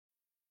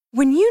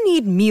When you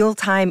need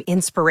mealtime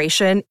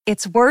inspiration,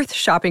 it's worth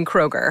shopping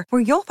Kroger,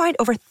 where you'll find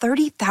over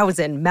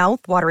 30,000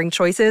 mouth-watering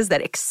choices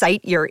that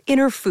excite your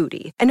inner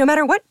foodie. And no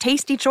matter what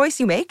tasty choice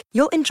you make,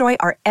 you'll enjoy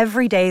our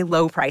everyday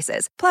low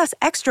prices, plus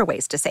extra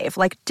ways to save,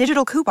 like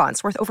digital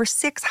coupons worth over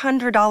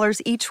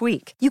 $600 each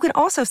week. You can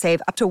also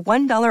save up to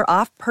 $1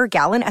 off per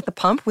gallon at the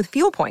pump with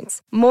fuel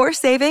points. More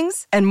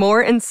savings and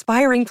more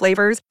inspiring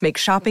flavors make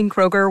shopping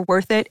Kroger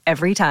worth it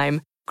every time.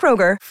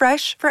 Kroger,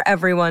 fresh for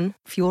everyone.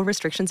 Fuel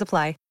restrictions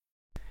apply.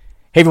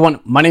 Hey everyone,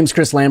 my name is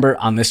Chris Lambert.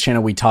 On this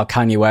channel, we talk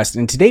Kanye West,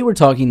 and today we're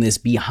talking this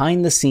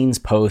behind-the-scenes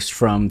post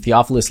from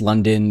Theophilus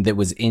London that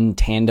was in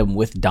tandem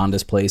with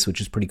Donda's Place, which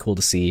is pretty cool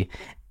to see.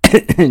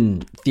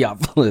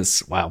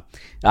 Theophilus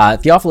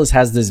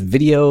has this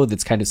video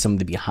that's kind of some of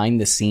the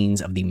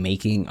behind-the-scenes of the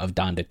making of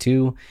Donda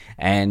 2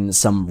 and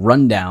some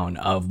rundown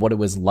of what it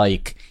was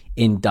like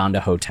in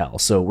Donda Hotel.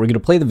 So we're going to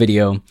play the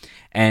video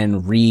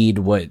and read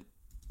what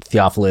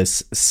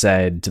Theophilus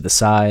said to the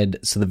side.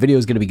 So the video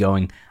is going to be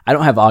going. I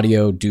don't have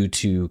audio due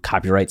to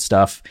copyright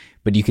stuff,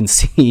 but you can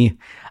see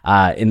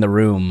in the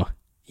room,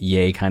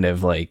 Ye kind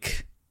of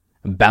like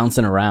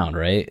bouncing around,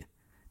 right?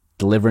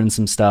 Delivering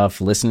some stuff,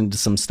 listening to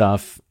some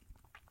stuff.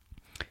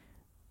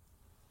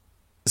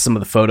 Some of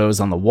the photos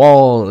on the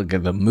wall,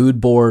 the mood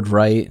board,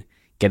 right?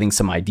 Getting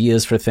some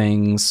ideas for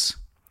things.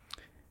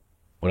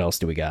 What else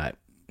do we got?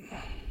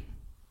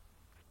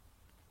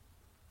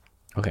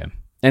 Okay.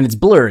 And it's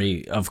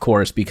blurry, of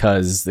course,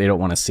 because they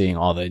don't want us seeing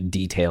all the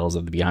details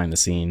of the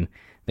behind-the-scene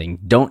thing.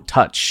 Don't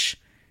touch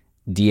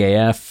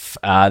DAF.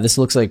 This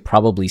looks like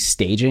probably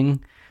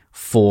staging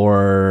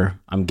for,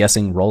 I'm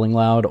guessing, Rolling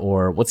Loud,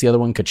 or what's the other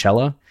one?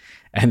 Coachella.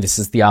 And this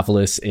is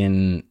Theophilus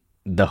in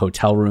the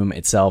hotel room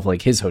itself,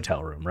 like his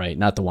hotel room, right?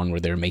 Not the one where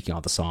they're making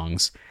all the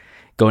songs.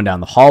 Going down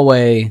the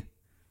hallway,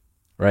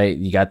 right?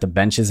 You got the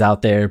benches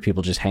out there,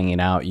 people just hanging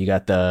out. You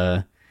got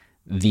the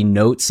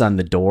notes on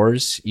the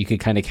doors you could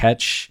kind of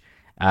catch.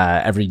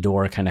 Every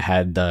door kind of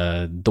had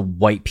the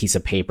white piece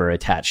of paper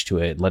attached to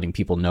it, letting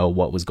people know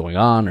what was going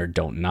on or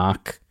don't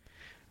knock,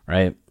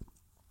 right?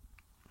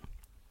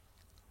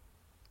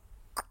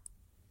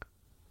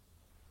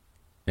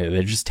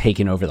 They're just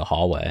taking over the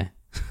hallway.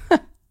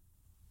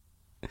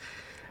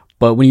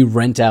 But when you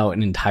rent out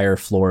an entire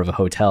floor of a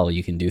hotel,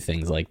 you can do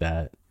things like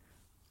that.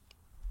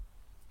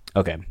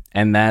 Okay,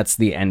 and that's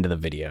the end of the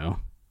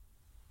video,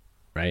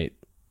 right?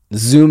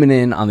 Zooming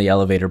in on the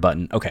elevator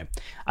button. Okay,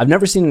 I've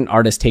never seen an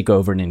artist take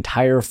over an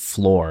entire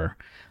floor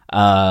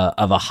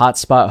of a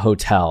hotspot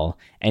hotel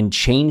and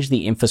change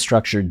the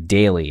infrastructure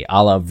daily,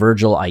 a la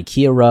Virgil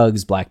IKEA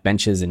rugs, black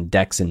benches, and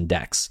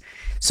decks.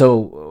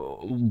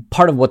 So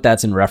part of what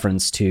that's in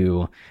reference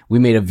to, we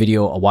made a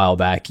video a while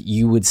back.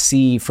 You would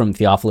see from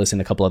Theophilus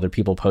and a couple other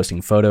people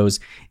posting photos,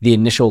 the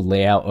initial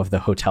layout of the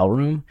hotel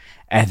room.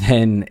 And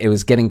then it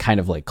was getting kind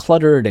of like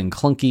cluttered and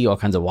clunky, all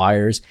kinds of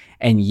wires.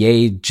 And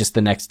just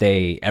the next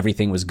day,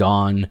 everything was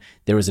gone.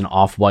 There was an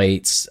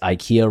off-white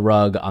IKEA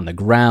rug on the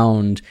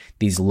ground,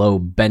 these low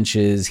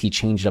benches. He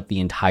changed up the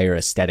entire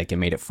aesthetic and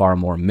made it far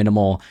more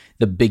minimal.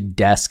 The big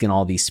desk and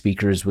all these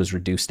speakers was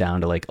reduced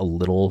down to like a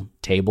little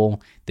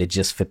table that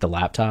just fit the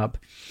laptop.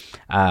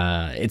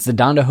 It's the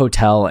Donda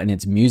Hotel, and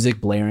it's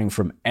music blaring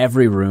from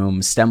every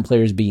room, stem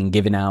players being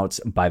given out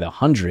by the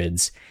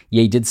hundreds.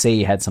 Ye did say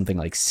he had something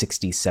like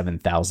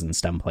 67,000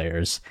 stem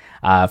players.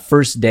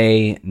 First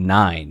day,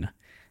 9.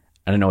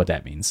 I don't know what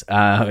that means.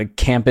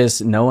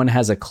 Campus, no one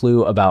has a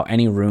clue about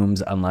any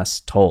rooms unless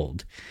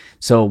told.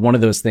 So one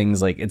of those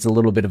things, like, it's a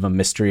little bit of a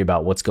mystery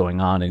about what's going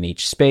on in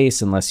each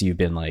space unless you've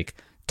been like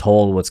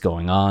told what's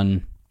going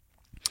on.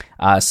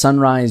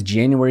 Sunrise,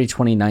 January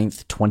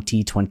 29th,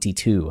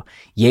 2022.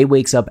 Ye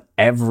wakes up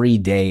every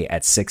day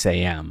at 6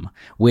 a.m.,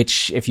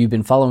 which, if you've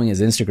been following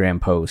his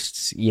Instagram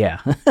posts, yeah,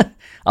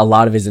 a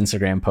lot of his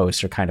Instagram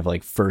posts are kind of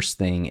like first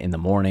thing in the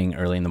morning,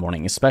 early in the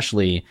morning,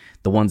 especially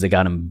the ones that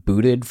got him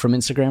booted from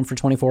Instagram for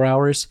 24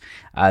 hours.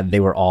 They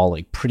were all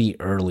like pretty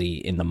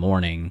early in the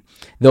morning,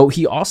 though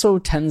he also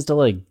tends to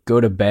like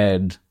go to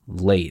bed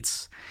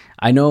late.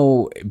 I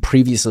know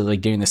previously,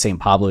 like during the St.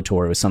 Pablo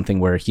tour, it was something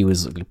where he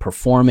was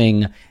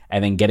performing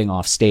and then getting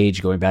off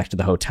stage, going back to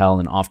the hotel,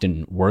 and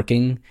often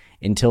working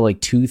until like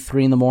 2,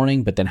 3 in the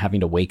morning, but then having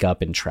to wake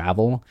up and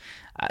travel.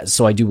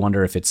 So I do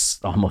wonder if it's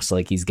almost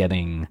like he's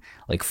getting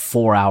like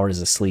 4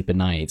 hours of sleep a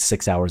night,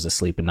 6 hours of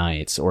sleep a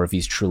night, or if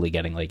he's truly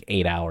getting like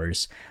 8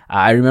 hours.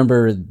 I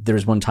remember there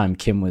was one time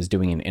Kim was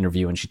doing an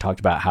interview and she talked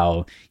about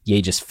how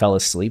Ye just fell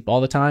asleep all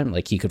the time.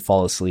 Like he could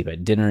fall asleep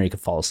at dinner, he could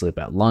fall asleep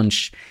at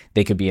lunch,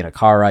 they could be in a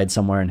car ride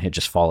somewhere and he'd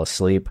just fall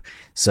asleep.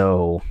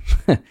 So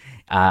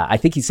I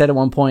think he said at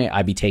one point,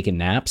 I'd be taking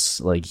naps,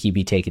 like he'd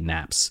be taking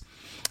naps.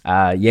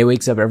 Ye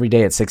wakes up every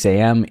day at 6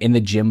 a.m. in the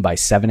gym by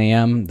 7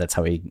 a.m. That's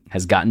how he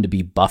has gotten to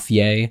be buff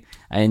Ye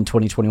in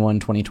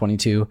 2021,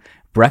 2022.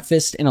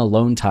 Breakfast and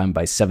alone time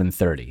by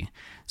 7:30.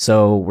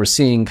 So we're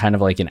seeing kind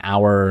of like an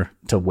hour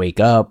to wake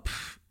up,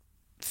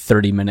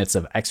 30 minutes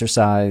of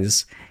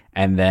exercise,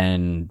 and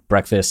then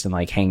breakfast and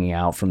like hanging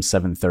out from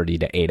 7:30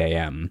 to 8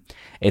 a.m.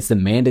 It's the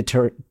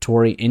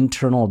mandatory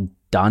internal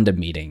Donda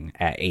meeting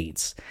at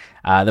 8.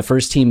 The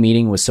first team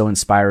meeting was so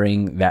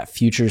inspiring that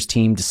Future's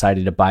team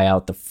decided to buy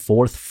out the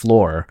 4th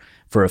floor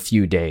for a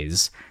few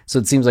days. So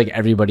it seems like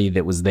everybody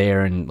that was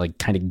there and like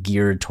kind of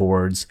geared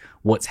towards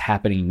what's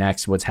happening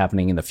next, what's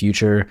happening in the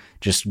future,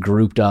 just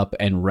grouped up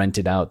and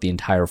rented out the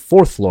entire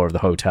 4th floor of the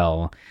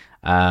hotel,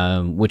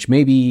 which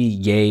maybe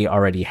Ye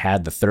already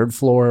had the 3rd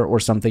floor or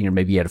something, or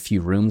maybe he had a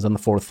few rooms on the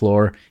 4th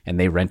floor and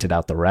they rented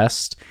out the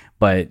rest.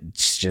 But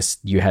it's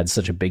just, you had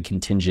such a big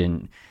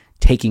contingent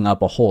taking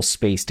up a whole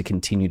space to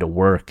continue to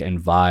work and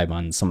vibe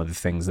on some of the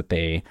things that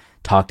they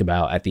talked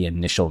about at the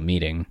initial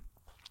meeting.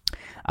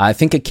 I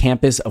think a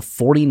campus of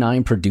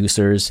 49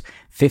 producers,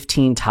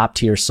 15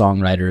 top-tier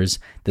songwriters,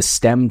 the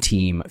STEM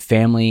team,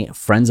 family,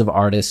 friends of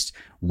artists,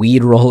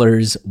 weed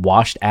rollers,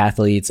 washed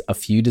athletes, a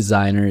few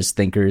designers,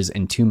 thinkers,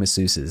 and 2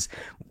 masseuses.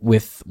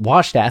 With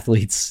washed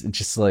athletes,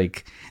 just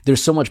like,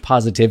 there's so much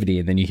positivity,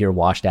 and then you hear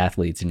washed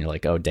athletes, and you're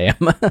like, oh, damn.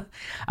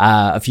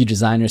 A few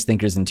designers,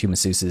 thinkers, and 2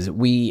 masseuses.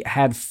 We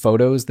had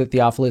photos that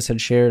Theophilus had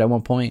shared at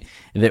one point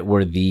that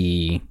were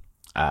the,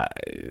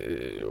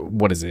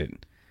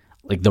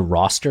 like the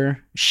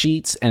roster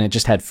sheets, and it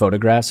just had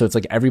photographs. So it's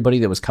like everybody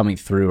that was coming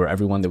through or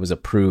everyone that was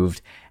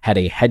approved had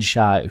a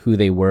headshot, who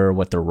they were,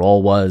 what their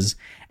role was.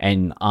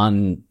 And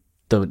on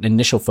the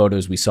initial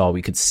photos we saw,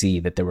 we could see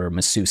that there were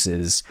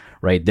masseuses,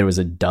 right? There was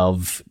a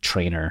dove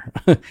trainer,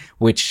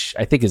 which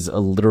I think is a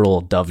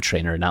literal dove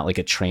trainer, not like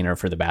a trainer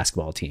for the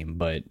basketball team,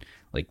 but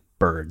like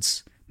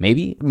birds.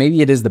 Maybe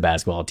it is the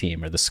basketball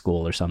team or the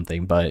school or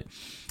something, but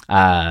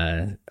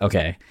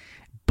okay.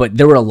 But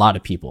there were a lot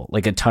of people,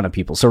 like a ton of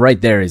people. So right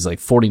there is like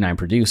 49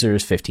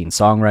 producers, 15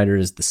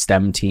 songwriters, the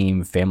STEM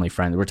team, family,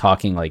 friends. We're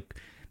talking like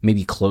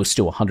maybe close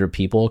to 100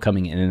 people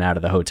coming in and out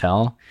of the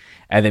hotel.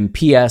 And then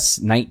PS,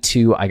 night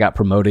 2, I got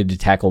promoted to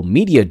tackle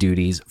media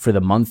duties for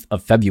the month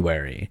of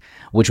February,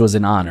 which was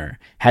an honor.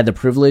 Had the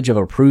privilege of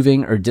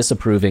approving or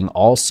disapproving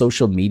all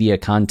social media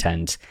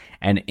content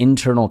and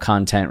internal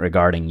content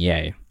regarding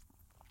Ye,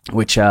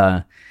 which,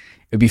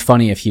 it'd be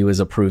funny if he was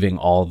approving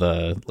all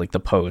the, like, the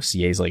posts.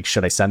 Ye's like,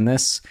 should I send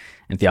this?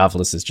 And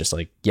Theophilus is just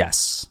like,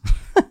 yes.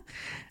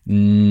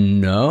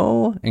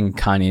 No. And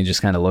Kanye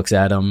just kind of looks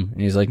at him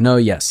and he's like, no,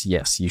 yes,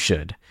 you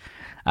should.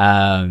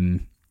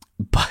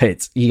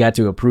 But he got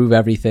to approve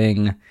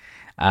everything.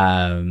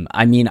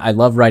 I mean, I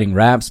love writing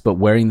raps, but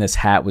wearing this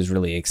hat was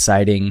really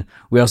exciting.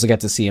 We also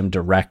got to see him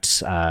direct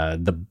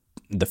the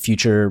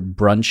Future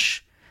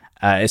brunch,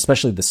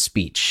 especially the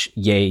speech.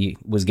 Ye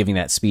was giving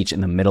that speech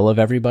in the middle of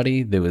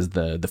everybody. There was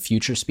the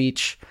Future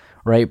speech,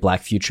 right?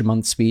 Black Future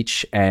Month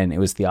speech. And it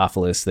was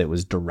Theophilus that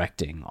was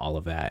directing all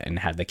of that and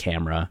had the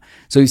camera.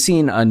 So we've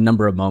seen a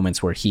number of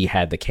moments where he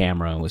had the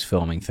camera and was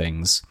filming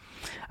things.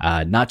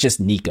 Not just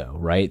Nico,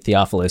 right?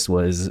 Theophilus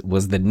was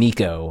the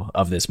Nico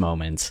of this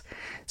moment.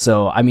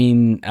 So, I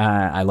mean,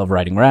 I love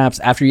writing raps.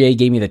 After Ye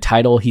gave me the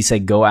title, he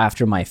said, go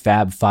after my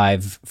Fab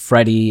Five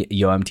Freddy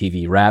Yo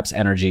MTV Raps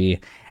energy.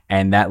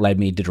 And that led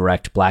me to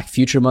direct Black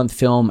Future Month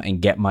film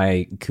and get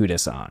my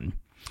kudos on.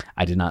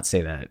 I did not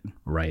say that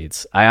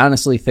right. I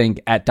honestly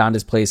think At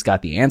Donda's Place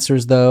got the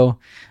answers, though.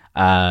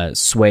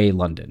 Sway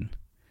London.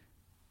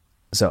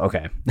 So,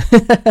 okay.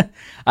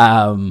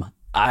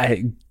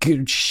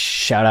 Good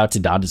shout out to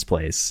Donda's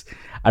Place.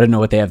 I don't know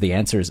what they have the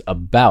answers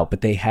about,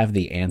 but they have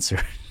the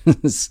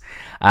answers.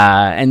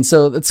 And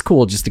so that's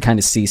cool just to kind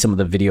of see some of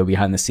the video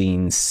behind the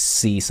scenes,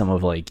 see some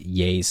of like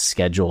Ye's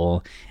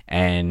schedule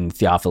and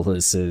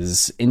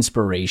Theophilus's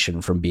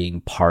inspiration from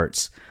being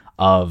parts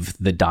of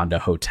the Donda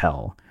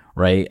Hotel,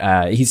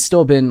 right? He's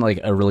still been like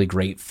a really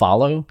great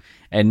follow,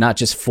 and not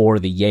just for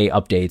the Ye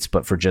updates,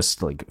 but for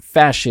just like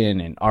fashion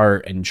and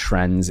art and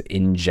trends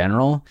in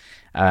general.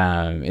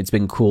 It's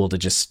been cool to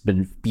just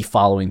be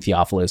following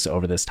Theophilus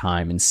over this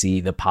time and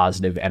see the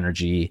positive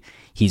energy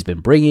he's been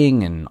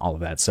bringing and all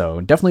of that.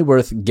 So definitely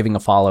worth giving a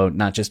follow,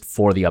 not just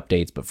for the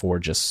updates, but for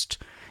just,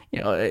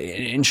 you know, an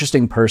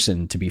interesting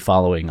person to be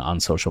following on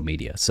social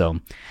media. So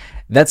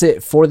that's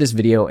it for this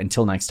video.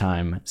 Until next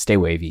time, stay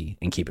wavy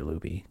and keep it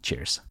loopy.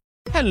 Cheers.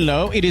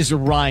 Hello, it is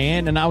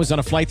Ryan, and I was on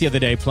a flight the other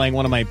day playing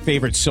one of my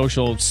favorite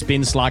social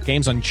spin slot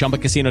games on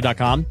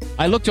ChumbaCasino.com.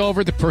 I looked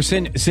over at the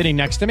person sitting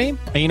next to me,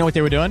 and you know what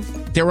they were doing?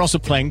 They were also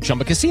playing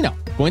Chumba Casino.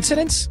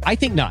 Coincidence? I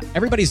think not.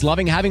 Everybody's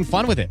loving having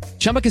fun with it.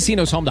 Chumba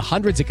Casino is home to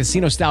hundreds of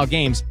casino-style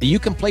games that you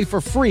can play for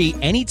free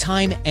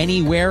anytime,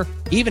 anywhere,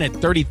 even at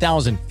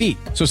 30,000 feet.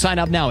 So sign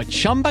up now at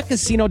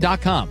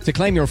ChumbaCasino.com to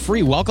claim your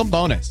free welcome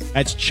bonus.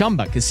 That's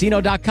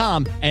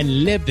ChumbaCasino.com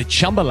and live the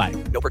Chumba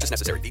life. No purchase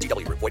necessary.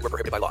 VGW. Void where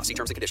prohibited by law. See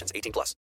terms and conditions. 18+.